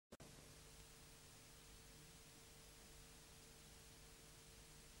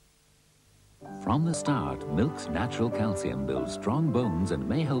From the start, milk's natural calcium builds strong bones and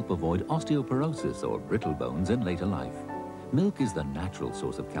may help avoid osteoporosis or brittle bones in later life. Milk is the natural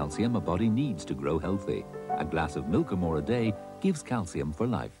source of calcium a body needs to grow healthy. A glass of milk or more a day gives calcium for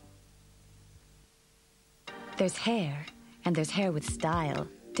life. There's hair, and there's hair with style.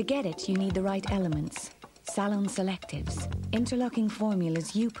 To get it, you need the right elements. Salon Selectives, interlocking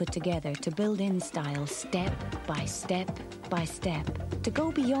formulas you put together to build in style step by step by step. To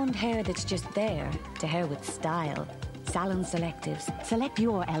go beyond hair that's just there to hair with style. Salon Selectives, select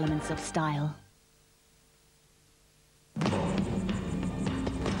your elements of style.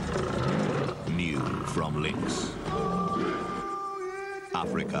 New from Lynx,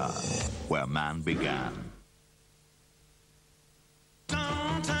 Africa, where man began.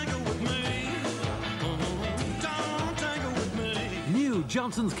 New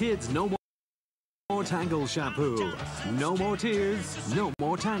Johnson's Kids No More Tangles shampoo. No more tears, no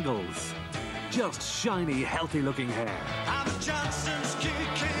more tangles. Just shiny, healthy-looking hair. I'm a Johnson's kid,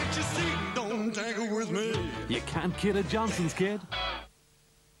 can't you see? Don't tangle with me. You can't kid a Johnson's Kid.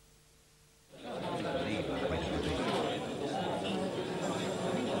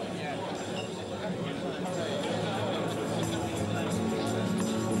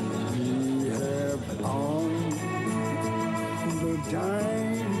 We have all the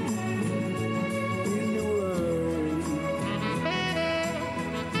time in the world.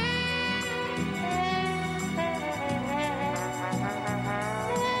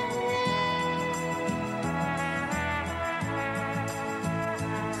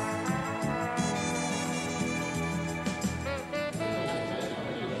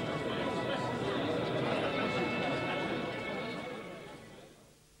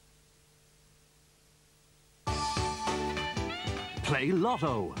 Play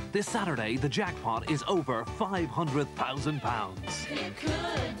Lotto. This Saturday, the jackpot is over £500,000. It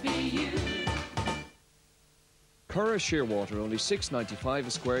could be you. Curra Shearwater only $6.95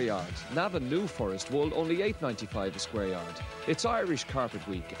 a square yard. Navan New Forest Wool only $8.95 a square yard. It's Irish Carpet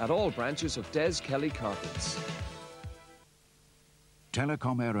Week at all branches of Des Kelly Carpets.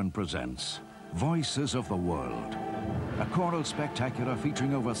 Telecom Éireann presents Voices of the World. A choral spectacular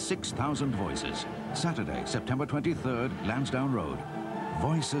featuring over 6,000 voices. Saturday, September 23rd, Lansdowne Road.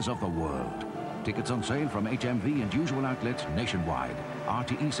 Voices of the World. Tickets on sale from HMV and usual outlets nationwide.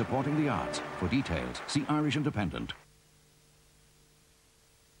 RTE supporting the arts. For details, see Irish Independent.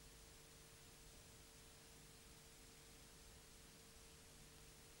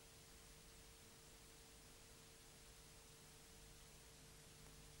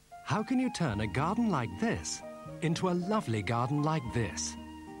 How can you turn a garden like this into a lovely garden like this?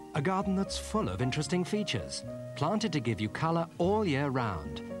 A garden that's full of interesting features, planted to give you colour all year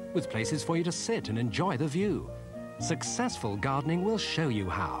round, with places for you to sit and enjoy the view. Successful gardening will show you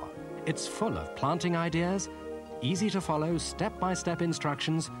how. It's full of planting ideas, easy to follow step-by-step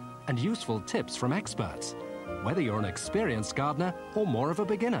instructions, and useful tips from experts. Whether you're an experienced gardener or more of a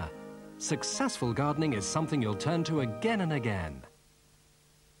beginner, successful gardening is something you'll turn to again and again.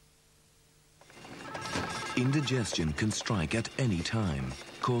 Indigestion can strike at any time,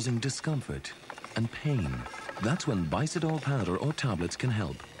 causing discomfort and pain. That's when Bicidol powder or tablets can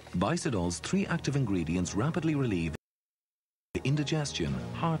help. Bicidol's 3 active ingredients rapidly relieve indigestion,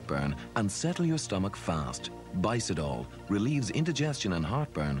 heartburn, and settle your stomach fast. Bicidol relieves indigestion and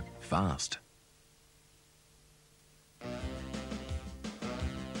heartburn fast.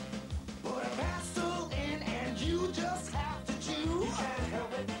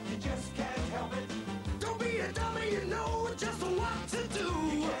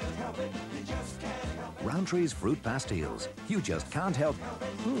 Roundtree's Fruit Pastilles. You just can't help.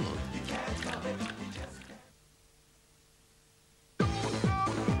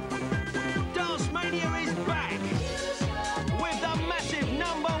 Dance Mania is back with the massive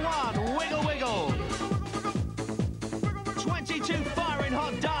 #1 Wiggle Wiggle. 22 firing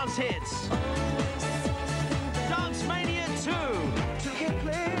hot dance hits. Dance Mania 2.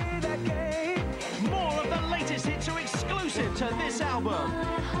 More of the latest hits are exclusive to this album.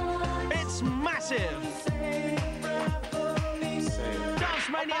 It's massive. Dance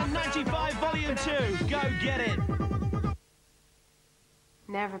Mania 95 Volume 2. Go get it.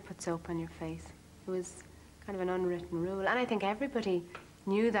 Never put soap on your face. It was kind of an unwritten rule, and I think everybody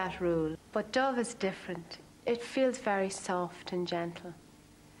knew that rule. But Dove is different. It feels very soft and gentle,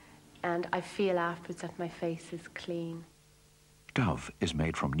 and I feel afterwards that my face is clean. Dove is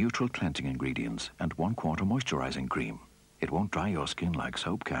made from neutral cleansing ingredients and 1/4 moisturizing cream. It won't dry your skin like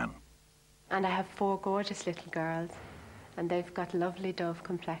soap can. And I have 4 gorgeous little girls, and they've got lovely Dove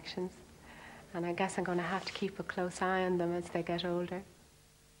complexions. And I guess I'm going to have to keep a close eye on them as they get older.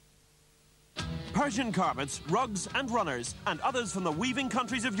 Persian carpets, rugs and runners, and others from the weaving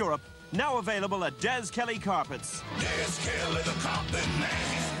countries of Europe, now available at Des Kelly Carpets. Des Kelly, the carpet man.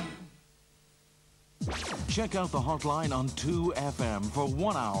 Check out the hotline on 2FM for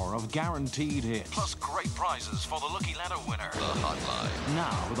 1 hour of guaranteed hits. Plus great prizes for the lucky letter winner. The hotline.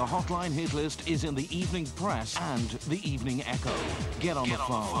 Now, the hotline hit list is in the Evening Press and the Evening Echo. Get on the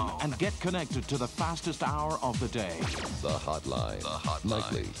phone and get connected to the fastest hour of the day. The hotline. The hotline.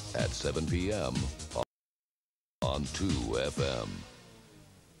 Nightly at 7 p.m. on 2FM.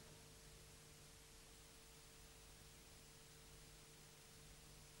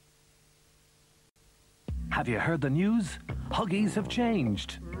 Have you heard the news? Huggies have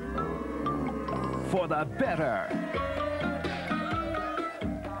changed. For the better.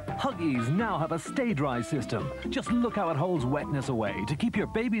 Huggies now have a stay dry system. Just look how it holds wetness away to keep your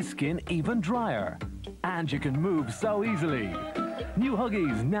baby's skin even drier. And you can move so easily. New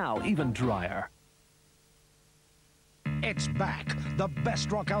Huggies now even drier. It's back. The best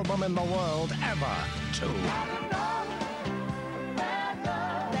rock album in the world ever, too.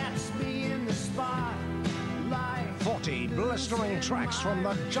 40 blistering tracks from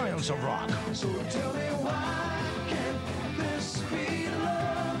the giants of rock. So tell me why can't this be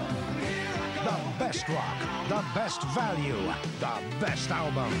love? The best rock, the best value, the best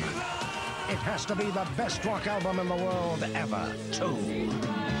album. It has to be the best rock album in the world ever, too.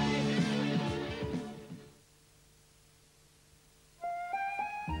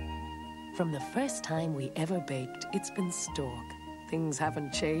 From the first time we ever baked, it's been Stork. Things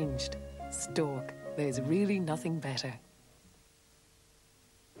haven't changed. Stork. There's really nothing better.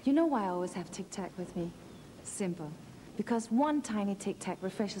 You know why I always have Tic Tac with me? Simple. Because one tiny Tic Tac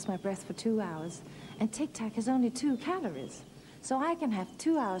refreshes my breath for 2 hours, and Tic Tac has only 2 calories. So I can have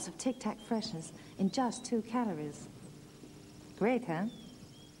 2 hours of Tic Tac freshness in just 2 calories. Great, huh?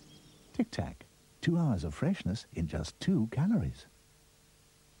 Tic Tac. 2 hours of freshness in just 2 calories.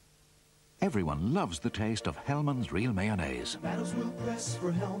 Everyone loves the taste of Hellmann's Real Mayonnaise. Battles will press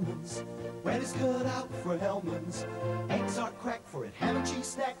for Hellmann's. Bread is cut out for Hellmann's. Eggs are cracked for it. Ham and cheese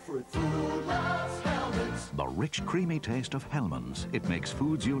snack for it. Food loves Hellmann's. The rich, creamy taste of Hellmann's. It makes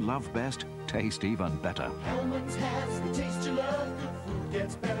foods you love best taste even better. Hellmann's has the taste you love. Good food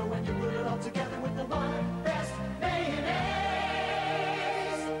gets better when you put it all together with the best mayonnaise.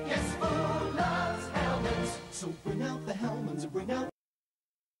 Yes, food loves Hellmann's. So bring out the Hellmann's and bring out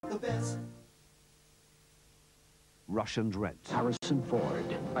the best. Russians rent. Harrison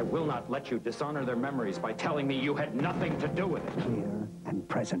Ford. I will not let you dishonor their memories by telling me you had nothing to do with it. Clear and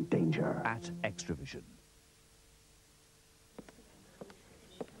present danger. At Extravision.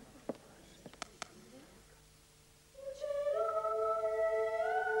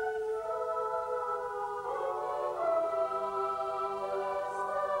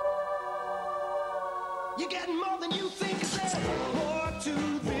 You're getting more than you think. More to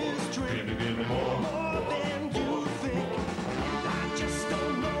this drink. Give me more than you think. I just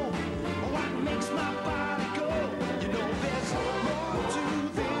don't know what makes my body go. You know there's more to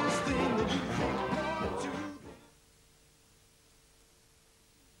this thing than you think. More to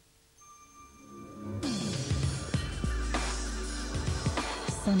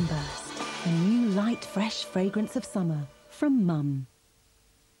Sunburst, a new light, fresh fragrance of summer from Mum.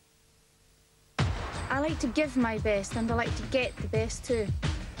 I like to give my best and I like to get the best too.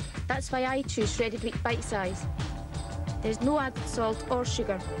 That's why I choose shredded wheat bite size. There's no added salt or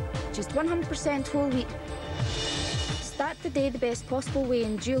sugar, just 100% whole wheat. Start the day the best possible way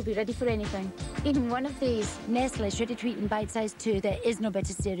and you'll be ready for anything. Even one of these. Nestle shredded wheat and bite size too. There is no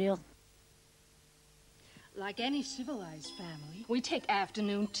better cereal. Like any civilized family, we take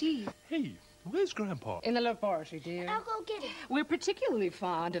afternoon tea. Hey, where's Grandpa? In the laboratory, dear. I'll go get it. We're particularly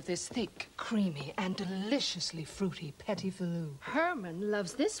fond of this thick, creamy, and deliciously fruity petit veloux. Herman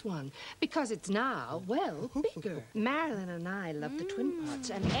loves this one because it's now, well, bigger. Marilyn and I love the twin pots,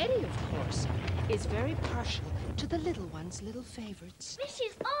 and Eddie, of course, is very partial to the little one's little favorites. This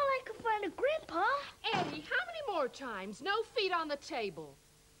is all I can find of Grandpa. Eddie, how many more times? No feet on the table.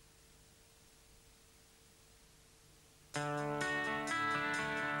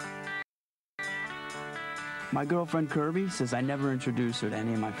 My girlfriend Kirby says I never introduce her to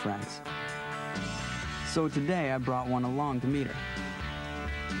any of my friends. So today I brought one along to meet her.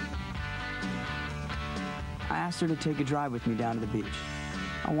 I asked her to take a drive with me down to the beach.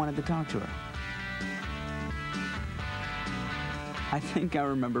 I wanted to talk to her. I think I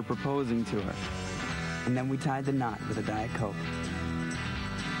remember proposing to her. And then we tied the knot with a Diet Coke.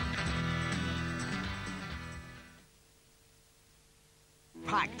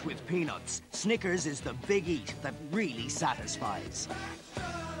 Packed with peanuts, Snickers is the big eat that really satisfies.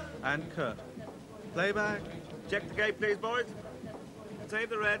 And Kurt, Playback. Check the gate, please, boys. Save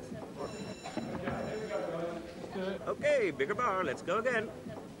the reds. Okay, bigger bar. Let's go again.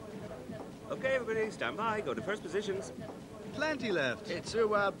 Okay, everybody, stand by. Go to first positions. Plenty left. It's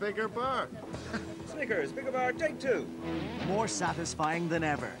a bigger bar. Snickers, bigger bar, take 2. More satisfying than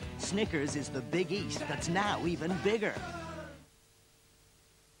ever. Snickers is the Big East that's now even bigger.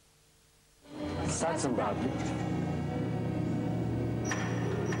 That's about it.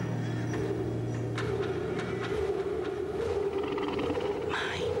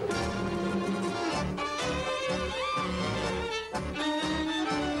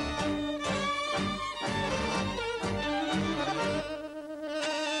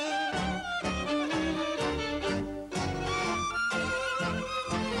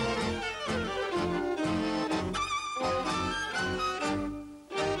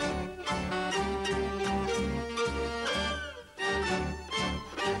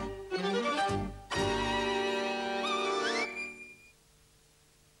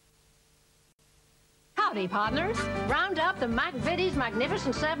 Howdy, partners. Round up the McVitie's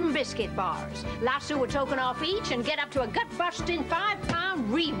Magnificent 7 biscuit bars. Lasso a token off each and get up to a gut-busting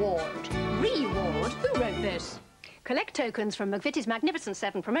 £5 reward. Reward? Who wrote this? Collect tokens from McVitie's Magnificent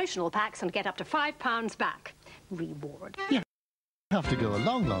 7 promotional packs and get up to £5 back. Reward. You have to go a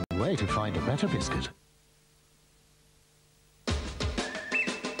long, long way to find a better biscuit.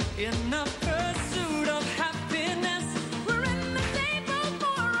 In the pursuit of happiness, we're in the table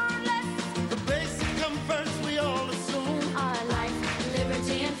more or less. The basic comforts we all assume are life,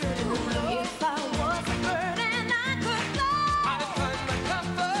 liberty, and freedom. If I was a bird and I could fly, I'd find my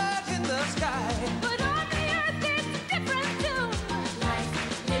comfort in the sky. But on the earth it's a different tune. Life,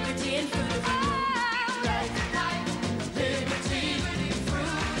 liberty, and freedom. Life, liberty,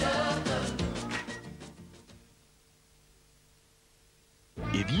 fruit of the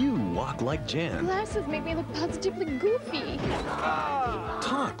If you walk like Jan, Glasses make me look positively goofy.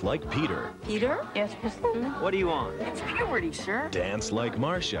 talk like Peter, Peter? Yes, Crystal? what do you want? It's puberty, sir. Dance like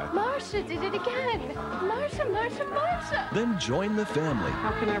Marcia, Marcia did it again. Marcia, Marcia, Marcia. then join the family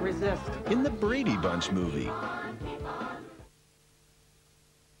How can I resist? in the Brady Bunch movie.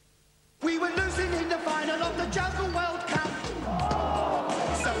 We were losing in the final of the Jungle World Cup.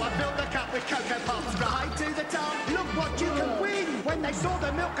 So I built the cup with Cocoa Pops right to the top. Look what you can win. When they saw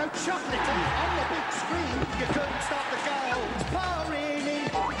the milk go chocolatey on the big screen, you couldn't stop the gold pouring in.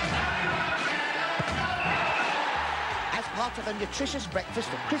 As part of a nutritious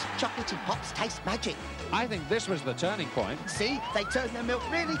breakfast, the crisp chocolatey Pops taste magic. I think this was the turning point. See, they turned the milk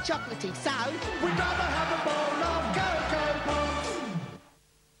really chocolatey, so we'd rather have a bowl of Cocoa Pops.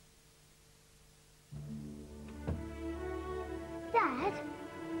 Dad,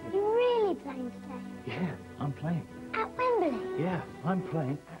 you're really playing today? Yeah, I'm playing. At Wembley? Yeah, I'm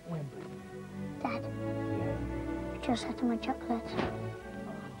playing at Wembley. Dad, you just had my chocolate.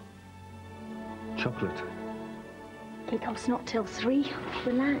 Chocolate. Pick-up's not till 3.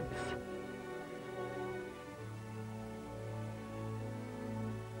 Relax.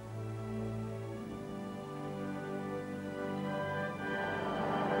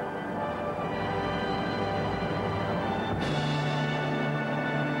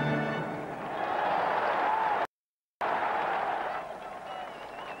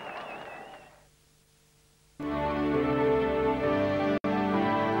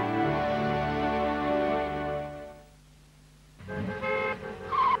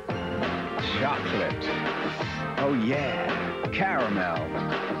 Chocolate. Oh yeah, caramel.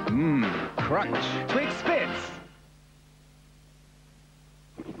 Mmm, crunch. Twix Spits!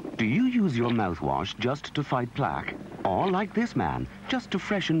 Do you use your mouthwash just to fight plaque? Or like this man, just to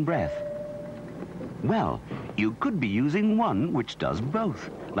freshen breath? Well, you could be using one which does both,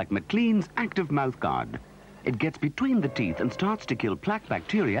 like McLean's Active Mouth Guard. It gets between the teeth and starts to kill plaque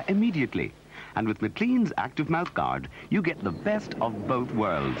bacteria immediately. And with McLean's Active Mouth Guard, you get the best of both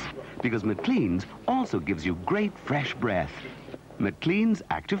worlds. Because McLean's also gives you great fresh breath. McLean's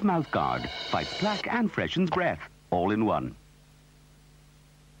Active Mouth Guard fights plaque and freshens breath, all in one.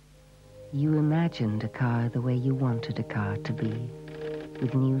 You imagined a car the way you wanted a car to be,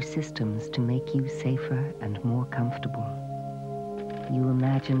 with new systems to make you safer and more comfortable. You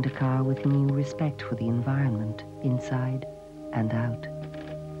imagined a car with new respect for the environment, inside and out,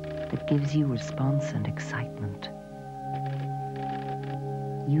 that gives you response and excitement.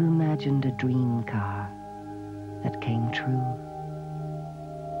 You imagined a dream car that came true.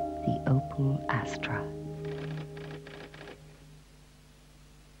 The Opel Astra.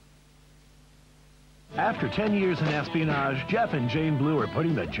 After 10 years in espionage, Jeff and Jane Blue are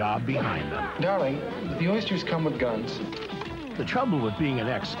putting the job behind them. Darling, the oysters come with guns. The trouble with being an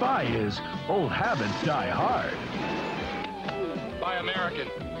ex-spy is old habits die hard. Buy American.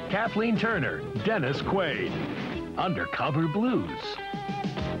 Kathleen Turner, Dennis Quaid. Undercover Blues.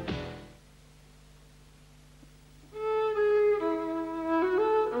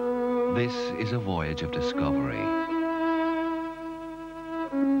 This is a voyage of discovery.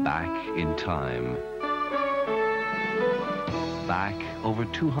 Back in time. Back over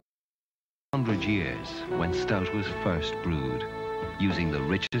 200 years when stout was first brewed, using the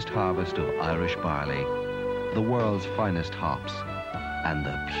richest harvest of Irish barley, the world's finest hops, and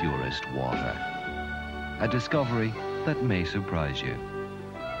the purest water. A discovery that may surprise you.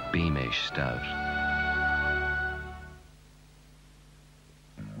 Beamish Stout.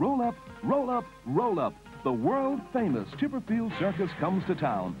 Roll up, roll up, roll up. The world-famous Chipperfield Circus comes to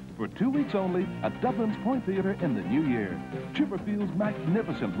town for 2 weeks only at Dublin's Point Theatre in the new year. Chipperfield's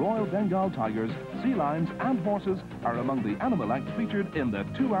magnificent Royal Bengal tigers, sea lions, and horses are among the animal acts featured in the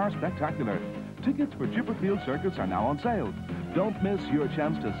 2-hour spectacular. Tickets for Chipperfield Circus are now on sale. Don't miss your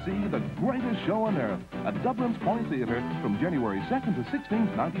chance to see the greatest show on earth at Dublin's Point Theatre from January 2nd to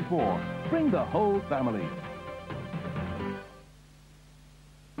 16th, 94. Bring the whole family.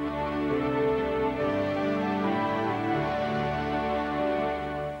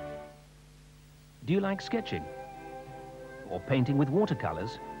 Do you like sketching? Or painting with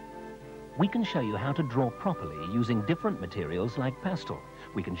watercolors? We can show you how to draw properly using different materials like pastel.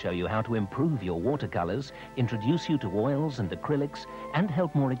 We can show you how to improve your watercolors, introduce you to oils and acrylics, and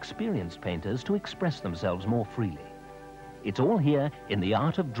help more experienced painters to express themselves more freely. It's all here in The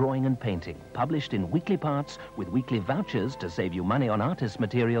Art of Drawing and Painting, published in weekly parts with weekly vouchers to save you money on artist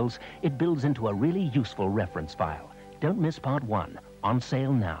materials. It builds into a really useful reference file. Don't miss part 1, on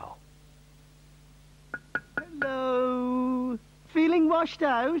sale now. Hello. Feeling washed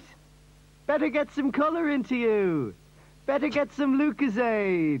out? Better get some colour into you. Better get some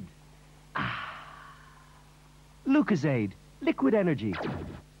Lucozade. Lucozade, liquid energy.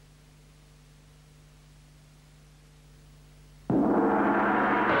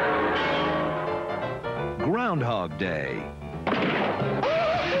 Groundhog Day.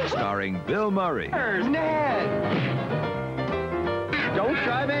 Starring Bill Murray. Ned! Don't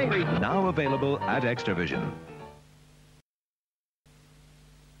drive angry. Now available at Extravision.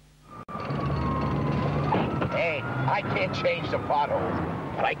 Hey, I can't change the potholes,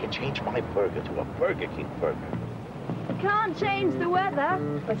 but I can change my burger to a Burger King burger. I can't change the weather,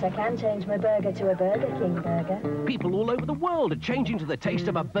 but I can change my burger to a Burger King burger. People all over the world are changing to the taste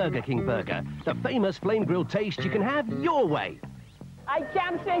of a Burger King burger. The famous flame grilled taste you can have your way. I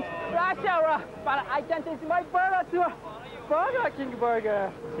can't change rush hour, but I can change my burger to a Burger King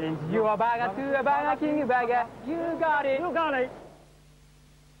burger. Change your burger to a Burger King burger. You got it. You got it.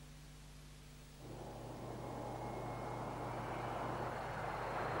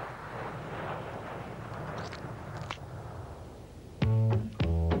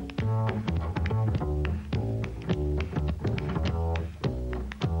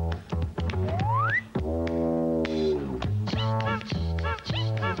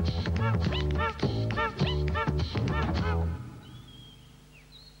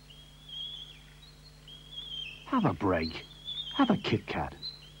 Have a break. Have a Kit Kat.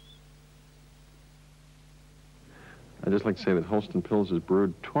 I'd just like to say that Holston Pills is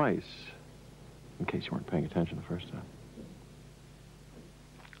brewed twice, in case you weren't paying attention the first time.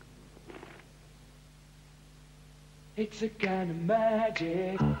 It's a kind of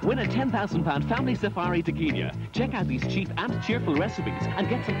magic. Win a £10,000 family safari to Kenya. Check out these cheap and cheerful recipes and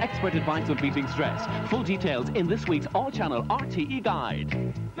get some expert advice on beating stress. Full details in this week's all-channel RTE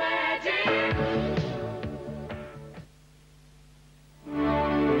guide. Magic!